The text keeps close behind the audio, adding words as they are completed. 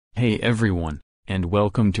Hey everyone, and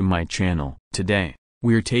welcome to my channel. Today,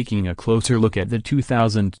 we're taking a closer look at the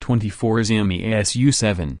 2024 Xiaomi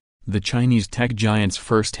SU7, the Chinese tech giant's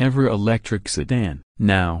first ever electric sedan.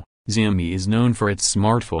 Now, Xiaomi is known for its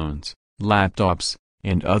smartphones, laptops,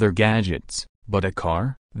 and other gadgets, but a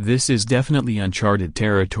car? This is definitely uncharted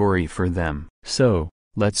territory for them. So,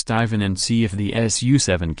 let's dive in and see if the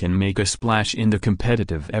SU7 can make a splash in the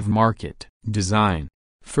competitive EV market. Design.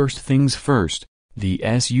 First things first, the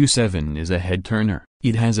SU7 is a head-turner.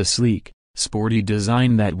 It has a sleek, sporty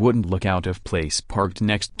design that wouldn't look out of place parked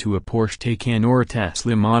next to a Porsche Taycan or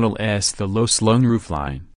Tesla Model S. The low-slung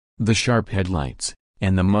roofline, the sharp headlights,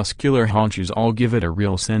 and the muscular haunches all give it a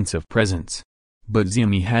real sense of presence. But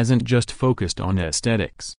Xiaomi hasn't just focused on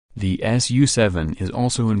aesthetics. The SU7 is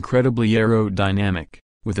also incredibly aerodynamic,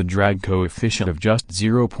 with a drag coefficient of just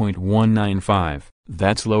 0.195.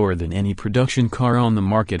 That's lower than any production car on the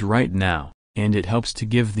market right now, and it helps to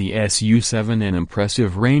give the SU7 an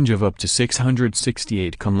impressive range of up to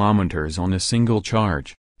 668 kilometers on a single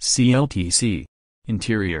charge, CLTC.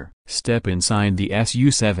 Interior. Step inside the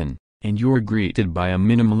SU7, and you're greeted by a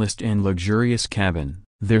minimalist and luxurious cabin.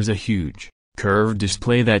 There's a huge, curved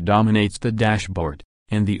display that dominates the dashboard,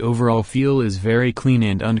 and the overall feel is very clean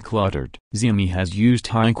and uncluttered. Xiaomi has used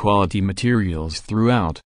high-quality materials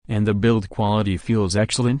throughout, and the build quality feels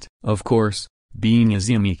excellent. Of course, being a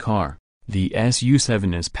Xiaomi car, the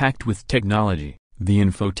SU7 is packed with technology. The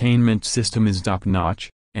infotainment system is top-notch,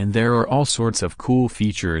 and there are all sorts of cool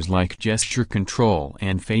features like gesture control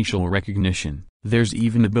and facial recognition. There's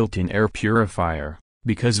even a built-in air purifier,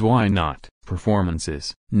 because why not?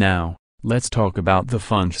 Performances. Now, let's talk about the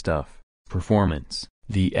fun stuff. Performance.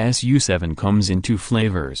 The SU7 comes in two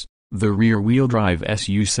flavors, the rear-wheel drive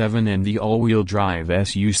SU7 and the all-wheel drive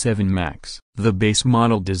SU7 Max. The base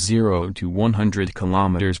model does 0 to 100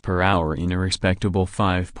 km per hour in a respectable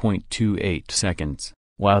 5.28 seconds,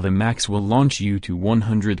 while the Max will launch you to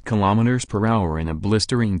 100 km per hour in a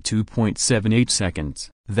blistering 2.78 seconds.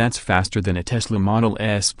 That's faster than a Tesla Model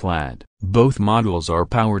S Plaid. Both models are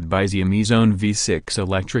powered by Xiaomi's own V6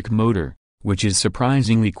 electric motor, which is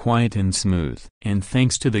surprisingly quiet and smooth. And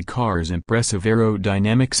thanks to the car's impressive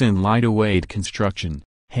aerodynamics and lightweight construction,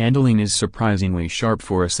 handling is surprisingly sharp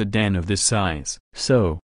for a sedan of this size.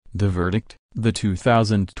 So, the verdict? The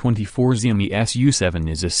 2024 Xiaomi SU7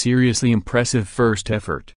 is a seriously impressive first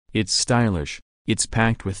effort. It's stylish, it's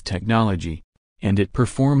packed with technology, and it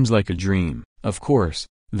performs like a dream. Of course,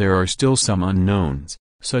 there are still some unknowns,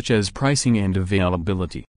 such as pricing and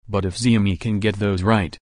availability, but if Xiaomi can get those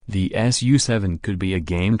right, the SU7 could be a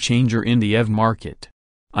game-changer in the EV market.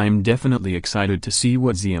 I'm definitely excited to see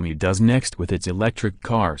what Xiaomi does next with its electric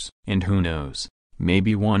cars. And who knows,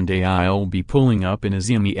 maybe one day I'll be pulling up in a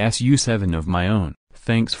Xiaomi SU7 of my own.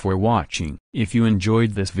 Thanks for watching. If you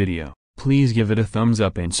enjoyed this video, please give it a thumbs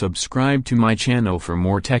up and subscribe to my channel for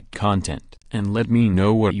more tech content. And let me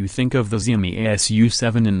know what you think of the Xiaomi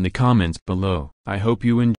SU7 in the comments below. I hope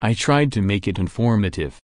you enjoyed. I tried to make it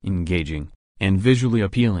informative, engaging, and visually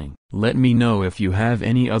appealing. Let me know if you have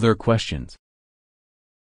any other questions.